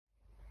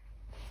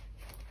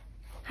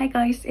Hi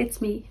guys,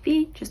 it's me,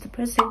 V, just a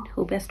person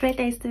who'll be a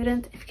straight A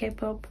student if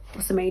K-pop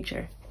was a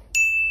major.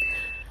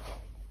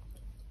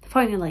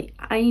 Finally,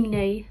 I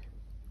know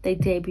they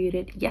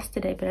debuted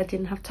yesterday, but I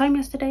didn't have time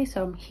yesterday,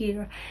 so I'm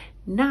here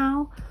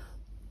now.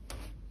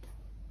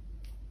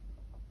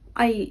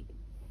 I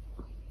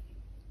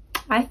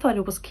thought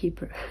it was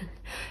Kep1er,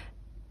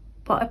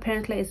 but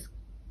apparently it's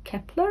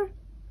Kep1er,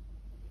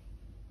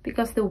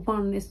 because the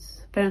one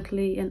is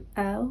apparently an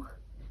L.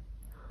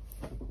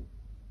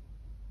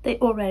 They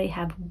already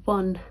have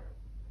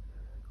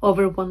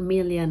over 1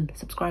 million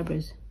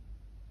subscribers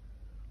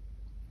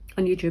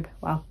on YouTube.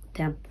 Wow,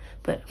 damn.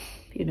 But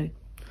you know,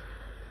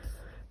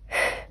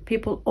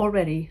 people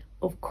already,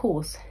 of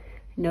course,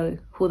 know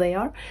who they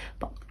are.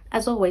 But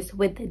as always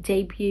with the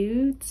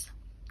debuts,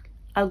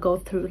 I'll go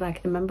through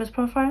like the members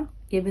profile,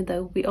 even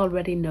though we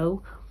already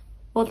know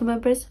all the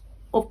members.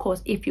 Of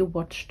course, if you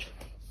watched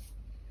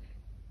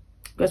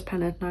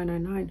𝗙𝗢𝗟𝗟𝗪𝗪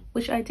 999,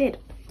 which I did.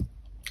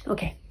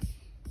 Okay.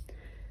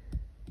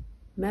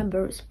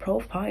 Members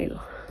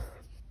profile.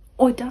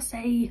 Oh, it does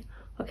say,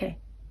 okay,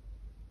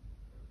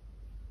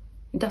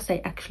 it does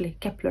say actually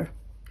Kep1er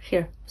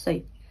here.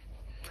 So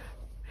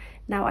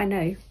now I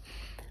know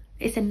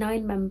it's a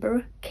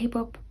 9-member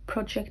K-pop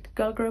project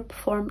girl group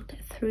formed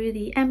through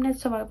the Mnet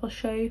survival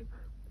show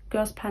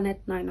𝗙𝗢𝗟𝗟𝗪𝗪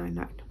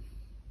 999.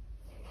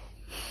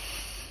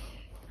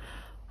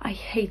 I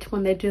hate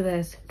when they do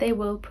this. They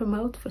will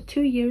promote for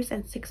 2 years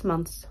and 6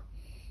 months.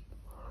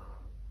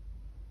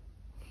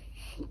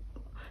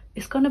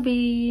 It's gonna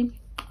be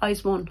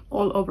ITSMEV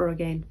all over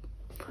again,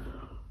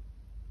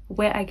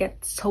 where I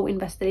get so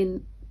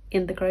invested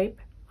in the group.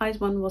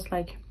 ITSMEV was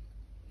like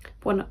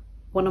one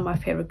of my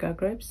favorite girl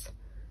groups,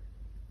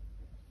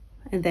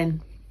 and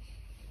then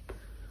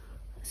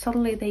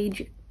suddenly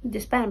they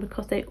disband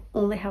because they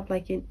only have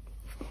like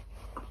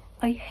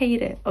I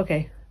hate it.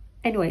 Okay,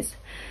 anyways,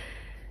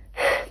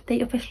 they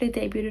officially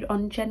debuted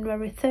on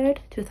January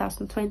 3rd,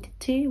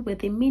 2022 with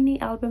the mini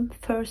album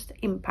First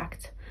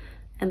Impact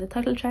and the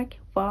title track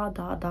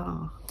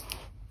𝗙𝗙𝗙𝗪𝗪.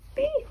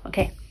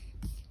 Okay,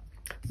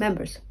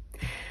 members: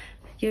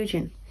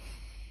 Eugene,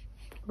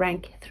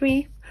 rank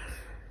 3.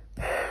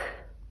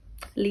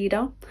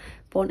 Leader,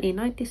 born in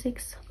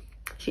 96.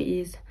 She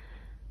is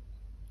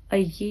a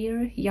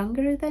year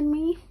younger than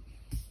me.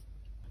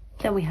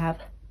 Then we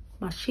have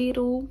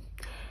Mashiru,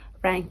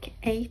 rank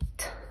 8.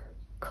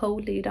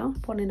 Co-leader,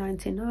 born in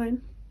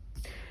 99.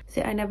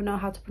 See, I never know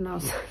how to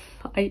pronounce.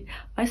 I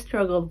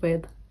struggled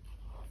with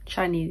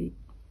Chinese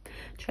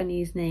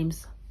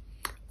names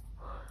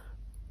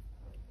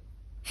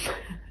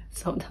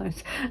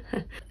sometimes.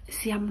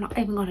 See, I'm not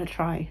even gonna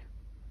try.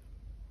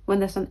 When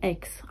there's an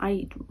X,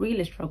 I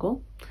really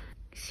struggle.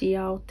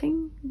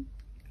 Xiao-ting,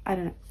 I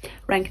don't know.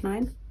 Rank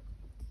 9.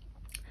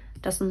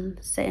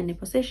 Doesn't say any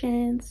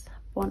positions.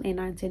 Born in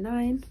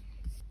 99.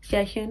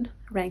 Xiaohyun,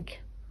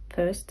 rank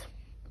 1st.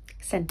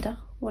 Center,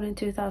 born in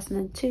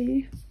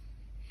 2002.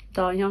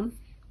 Daeyeon,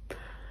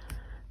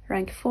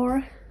 rank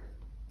 4.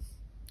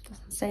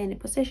 Doesn't say any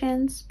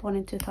positions. Born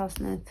in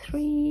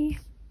 2003.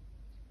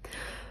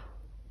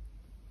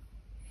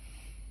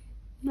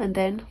 And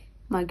then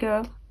my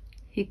girl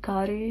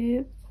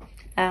Hikaru,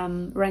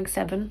 rank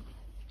 7.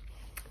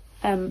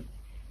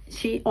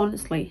 She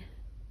honestly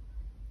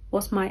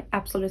was my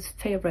absolute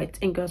favorite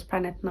in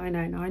𝗙𝗢𝗟𝗟𝗪𝗪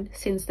 999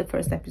 since the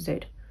first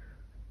episode,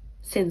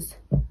 since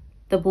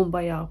the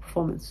𝗙𝗢𝗖𝗟𝗟𝗪𝗪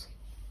performance.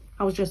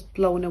 I was just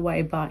blown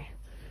away by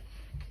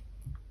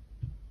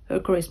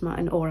her charisma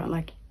and aura.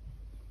 Like,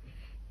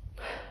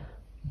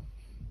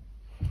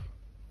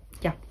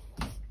 yeah,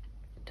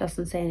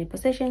 doesn't say any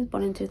positions.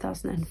 Born in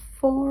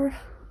 2004.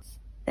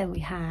 Then we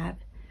have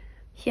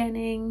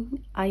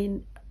Hyening.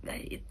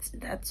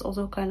 That's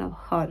also kind of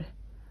hard.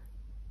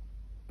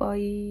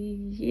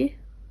 Hyening,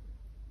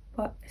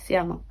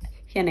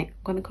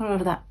 I'm gonna call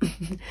her that.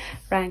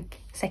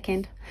 Rank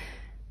 2nd.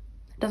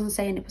 Doesn't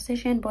say any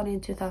position. Born in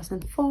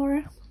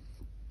 2004.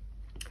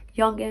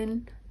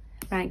 Youngin,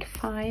 rank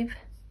 5.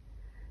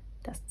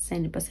 Doesn't say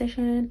any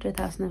position.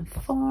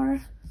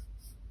 2004.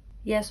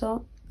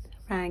 Yeso,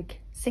 rank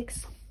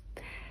 6.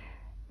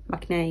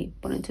 McNay,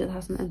 born in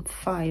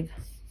 2005.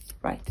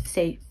 Right,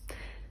 say,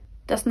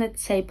 doesn't it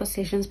say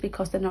positions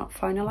because they're not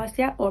finalized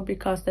yet, or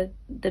because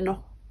they're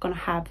not gonna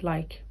have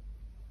like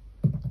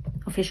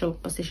official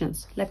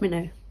positions? Let me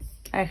know.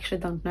 I actually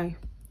don't know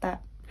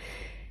that.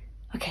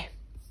 Okay,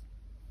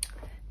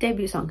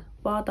 debut song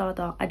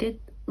𝗙𝗙𝗙𝗪𝗪. I did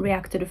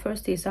react to the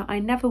first teaser. I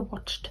never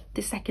watched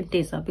the second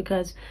teaser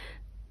because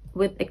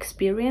with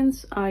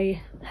experience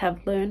I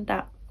have learned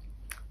that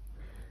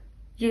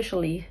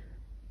usually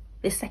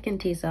the second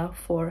teaser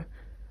for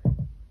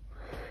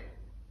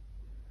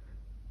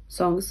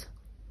songs,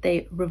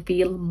 they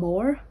reveal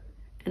more,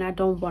 and I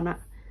don't wanna,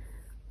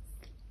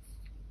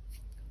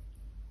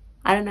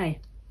 I don't know,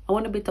 I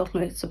want to be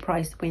totally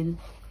surprised when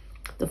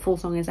the full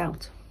song is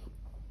out.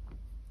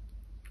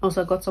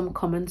 Also, I got some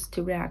comments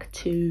to react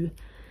to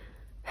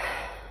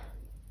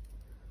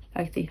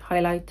like the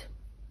highlight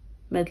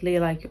medley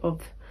like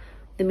of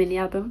the mini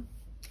album.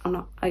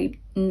 I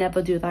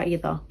never do that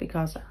either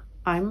because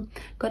I'm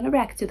gonna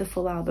react to the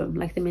full album,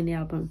 like the mini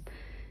album,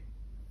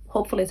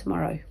 hopefully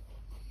tomorrow.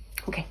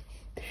 Okay,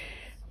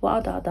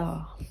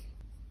 𝗙𝗙𝗟𝗟𝗢.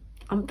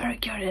 I'm very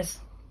curious.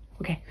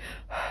 Okay,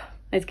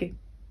 let's go.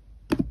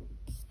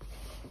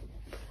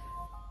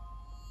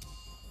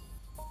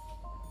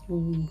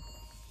 Ooh.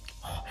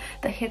 Oh,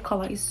 the hair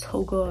color is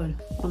so good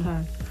on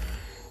her.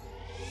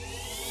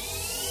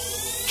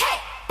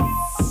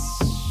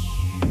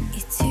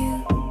 It's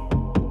you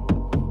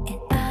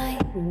and I.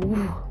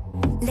 Ooh.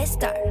 Let's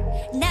start.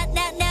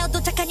 Now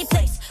도착한 이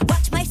place.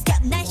 Watch my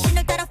step. 날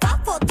신을 따라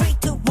 5, 4, 3,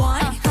 2, 1.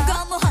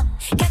 거무함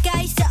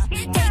가까이 있어.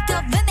 Take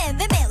off with me.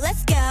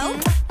 Let's go.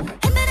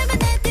 한바람만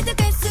날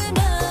뛰어갈수록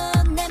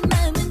내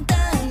마음은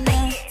떨려.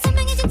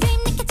 선명해진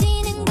dream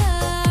느껴지는 걸.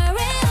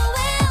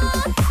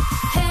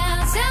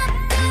 Hands up,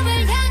 꿈을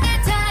향해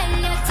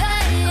달려.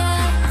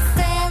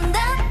 Stand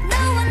up,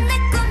 너와 내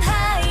꿈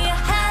higher.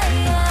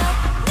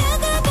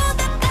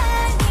 누구보다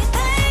빨리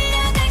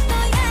달려갈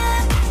거야.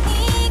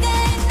 네가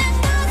있는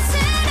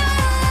곳으로.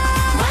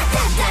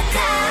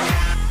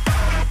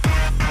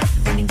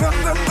 Running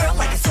vroom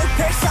like a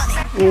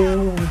supersonic.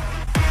 Ooh.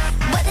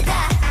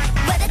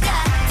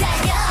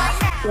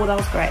 Oh, that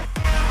was great.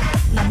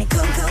 맘이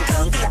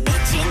쿵쿵쿵 뛰어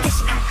미친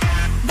듯이.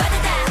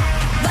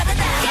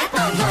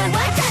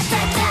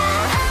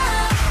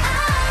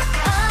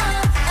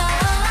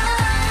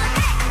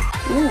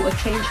 Ooh, a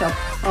change up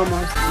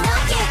almost.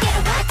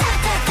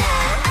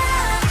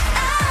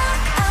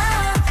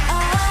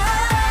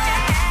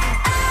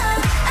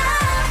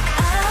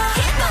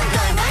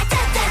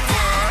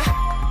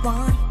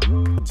 One,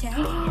 check.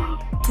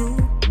 Two,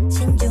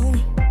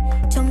 신중히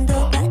좀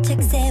더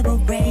바짝 세워.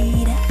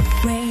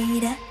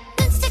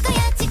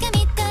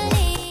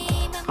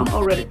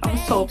 Radar. I'm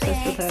so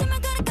obsessed with her.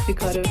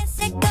 𝗙𝗙𝗟𝗟𝗢𝗪.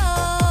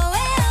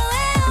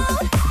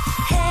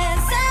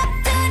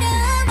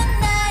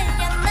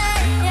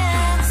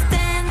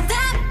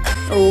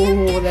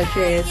 Oh, there she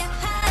is.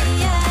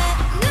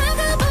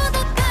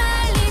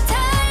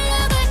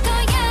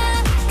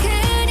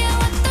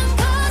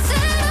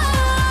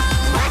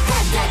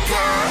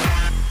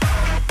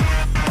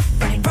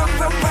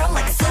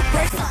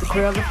 The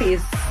choreography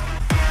is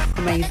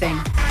amazing.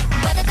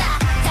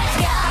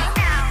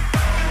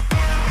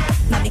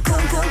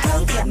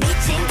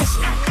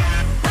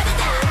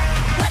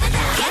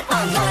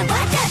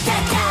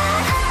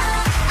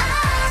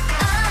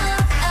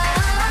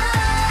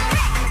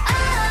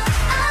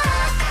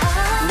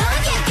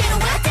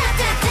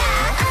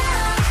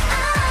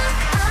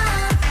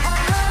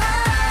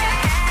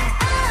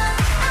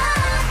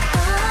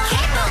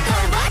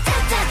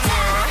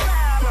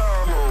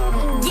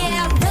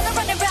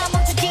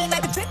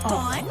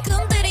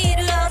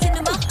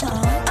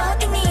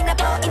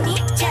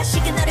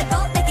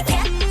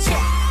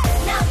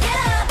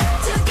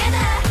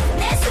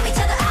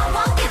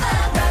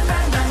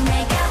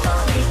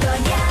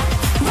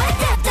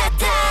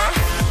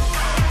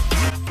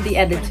 The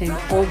editing,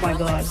 oh my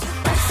god.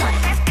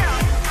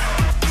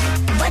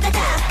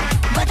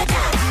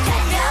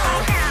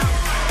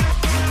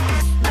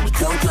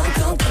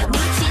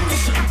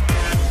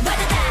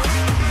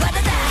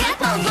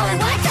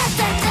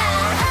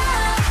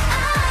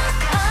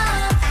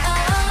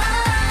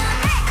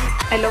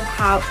 I love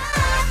how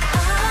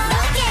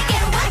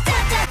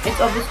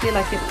it's obviously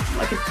like a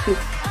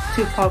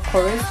two-part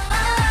chorus,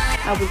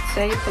 I would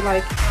say, but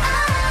like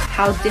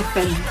how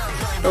different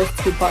those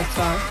two parts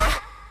are.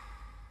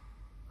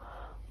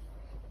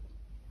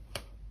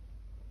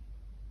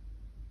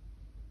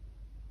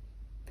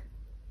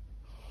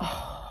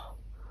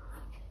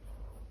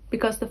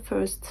 Because the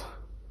first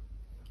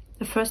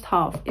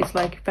half is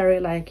like very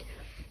like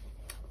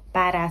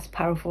badass,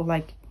 powerful,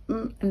 like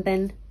and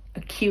then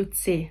a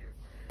cutesy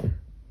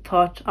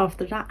part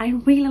after that. I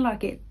really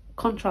like it.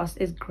 Contrast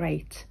is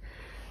great.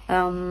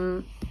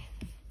 Oh,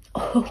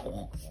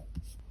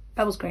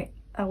 that was great.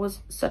 That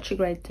was such a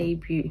great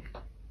debut,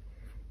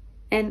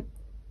 and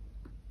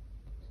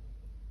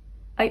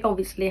I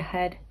obviously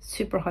had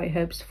super high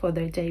hopes for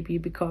their debut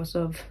because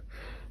of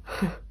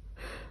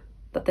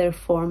that they're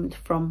formed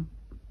from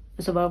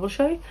a survival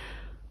show,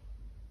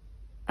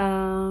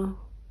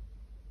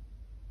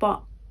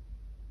 but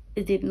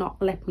it did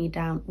not let me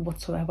down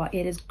whatsoever.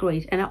 It is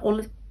great, and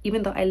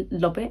even though I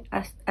love it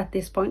at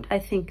this point, I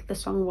think the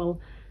song will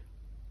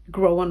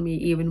grow on me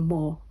even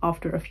more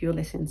after a few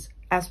listens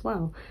as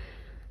well.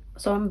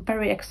 So I'm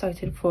very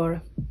excited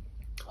for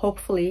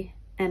hopefully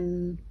a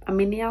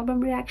mini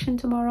album reaction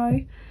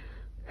tomorrow.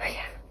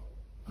 Yeah.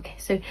 Okay,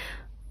 so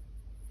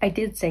I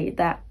did say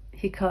that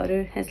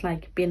𝗙𝗙𝗟𝗟𝗢 has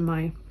like been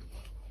my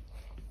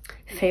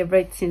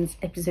favorite since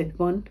episode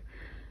 1,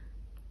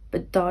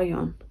 but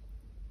Dayeon,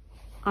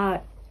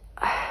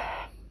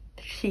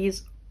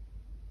 she's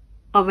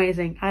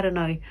amazing. I don't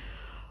know,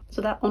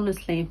 so that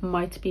honestly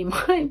might be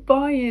my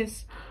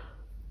bias.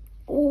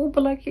 Oh,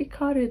 but like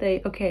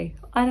𝗙𝗙𝗟𝗟𝗢, okay,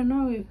 I don't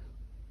know.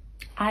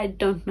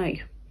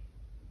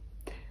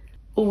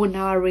 Oh,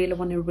 now I really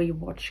want to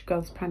rewatch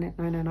Girls Planet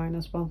 999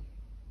 as well.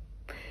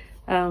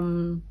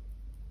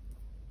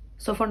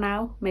 So for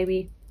now,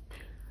 maybe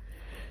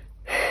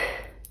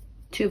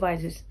 2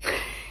 biases.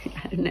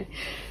 I don't know.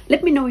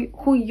 Let me know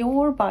who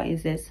your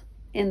bias is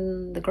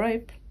in the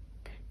group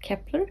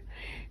Kep1er,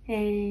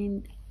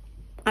 and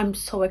I'm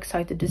so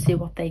excited to see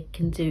what they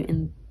can do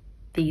in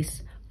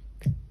these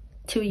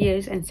 2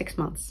 years and 6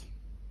 months.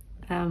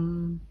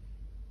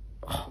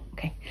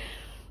 Okay,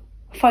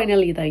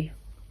 finally though,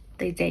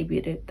 they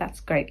debuted. That's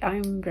great.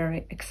 I'm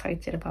very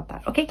excited about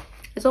that. Okay,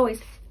 as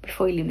always,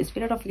 before you leave this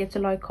video, don't forget to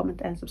like,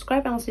 comment and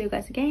subscribe, and I'll see you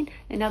guys again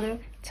another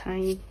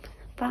time.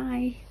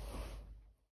 Bye.